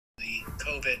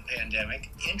COVID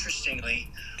pandemic, interestingly,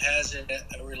 has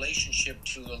a relationship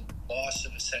to a loss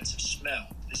of a sense of smell.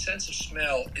 The sense of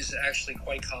smell is actually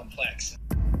quite complex.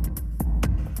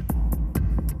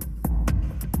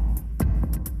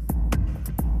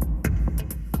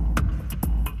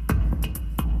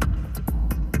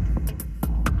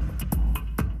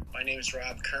 My name is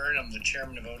Rob Kern. I'm the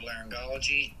chairman of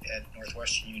otolaryngology at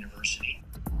Northwestern University.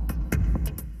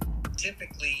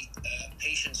 Typically,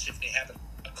 patients, if they have a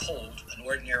cold, an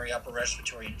ordinary upper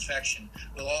respiratory infection,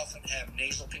 will often have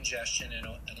nasal congestion and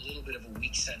a little bit of a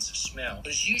weak sense of smell.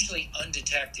 But it's usually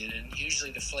undetected, and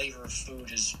usually the flavor of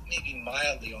food is maybe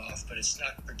mildly off, but it's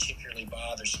not particularly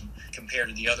bothersome compared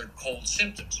to the other cold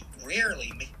symptoms.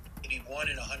 Rarely, maybe 1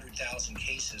 in 100,000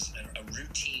 cases, a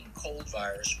routine cold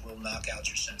virus will knock out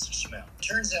your sense of smell. It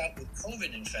turns out with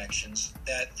COVID infections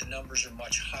that the numbers are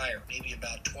much higher. Maybe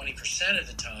about 20% of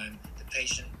the time, the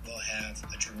patient will have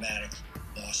a dramatic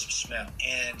loss of smell.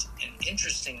 And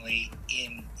interestingly,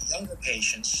 in younger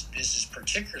patients, this is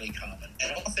particularly common.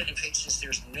 And often in patients,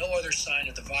 there's no other sign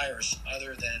of the virus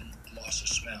other than loss of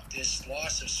smell. This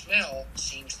loss of smell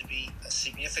seems to be a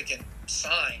significant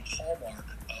sign, hallmark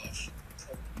of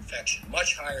COVID infection,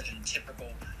 much higher than typical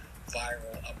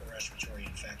viral upper respiratory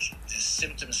infection. The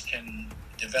symptoms can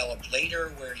develop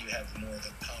later where you have more of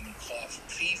a common cough and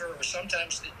fever, or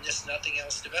sometimes just nothing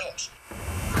else develops.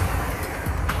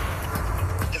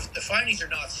 The findings are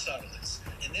not subtle.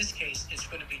 In this case, it's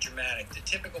going to be dramatic. The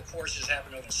typical courses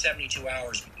happen over 72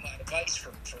 hours. My advice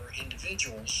for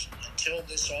individuals, until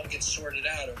this all gets sorted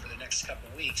out over the next couple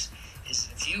of weeks, is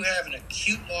if you have an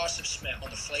acute loss of smell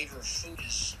and the flavor of food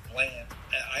is bland,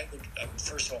 I would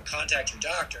first of all contact your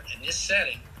doctor. In this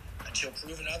setting, until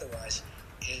proven otherwise,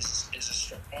 is a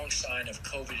strong sign of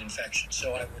COVID infection.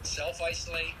 So I would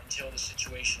self-isolate until the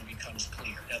situation becomes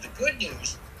clear. Now, the good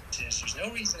news is there's no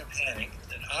reason to panic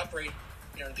and operate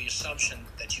under the assumption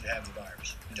that you have the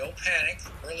virus. Don't panic.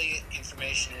 Early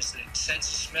information is that sense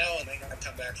of smell may not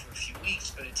come back for a few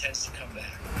weeks, but it tends to come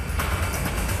back.